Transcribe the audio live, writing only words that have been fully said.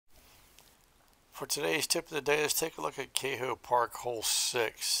For today's tip of the day, let's take a look at Kaho Park Hole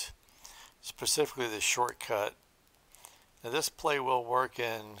 6, specifically the shortcut. Now this play will work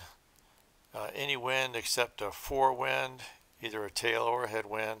in any wind except a forewind, either a tail or a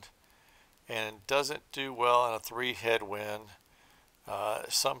headwind, and doesn't do well in a 3 headwind.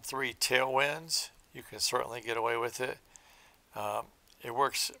 Some 3 tailwinds, you can certainly get away with it. It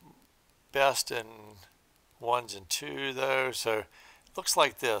works best in 1s and 2 though, so it looks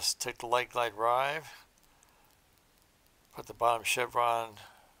like this. Take the light glide drive, put the bottom chevron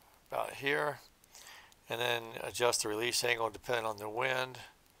about here, and then adjust the release angle depending on the wind.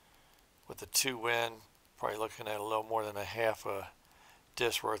 With the 2 wind, probably looking at a little more than a half a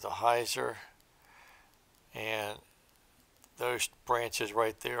disc worth of hyzer, and those branches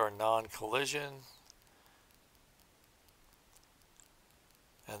right there are non-collision,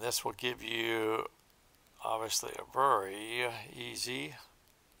 and this will give you obviously a very easy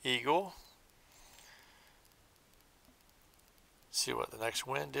eagle. See what the next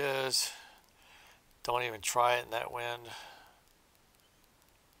wind is. Don't even try it in that wind.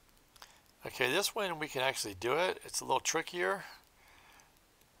 Okay, this wind we can actually do it. It's a little trickier.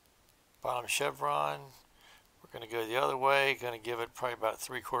 Bottom chevron. We're going to go the other way. Going to give it probably about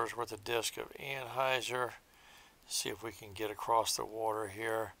 3/4 worth of disc of anhyzer. See if we can get across the water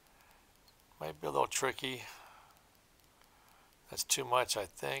here. Might be a little tricky. That's too much, I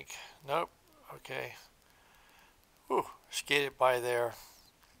think. Nope. Okay. Ooh, skated by there.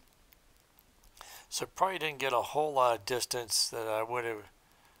 So probably didn't get a whole lot of distance that I would have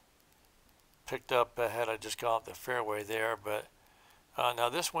picked up had I just gone up the fairway there. But now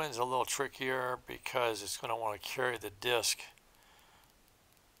this wind's a little trickier because it's going to want to carry the disc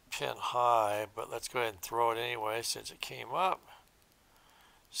pin high. But let's go ahead and throw it anyway since it came up.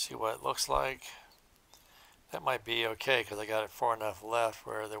 See what it looks like. That might be okay because I got it far enough left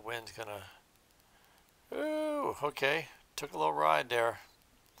where the wind's gonna. Ooh, okay. Took a little ride there.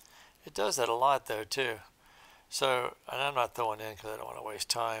 It does that a lot though too. So, and I'm not throwing in because I don't want to waste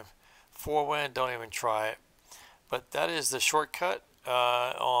time. Forewind, don't even try it. But that is the shortcut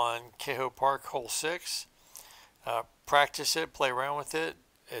on Kaho Park Hole 6. Practice it, play around with it.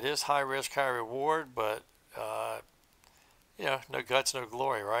 It is high risk, high reward, but you know, no guts, no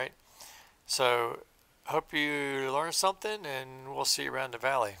glory, right? So, hope you learned something, and we'll see you around the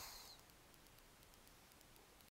valley.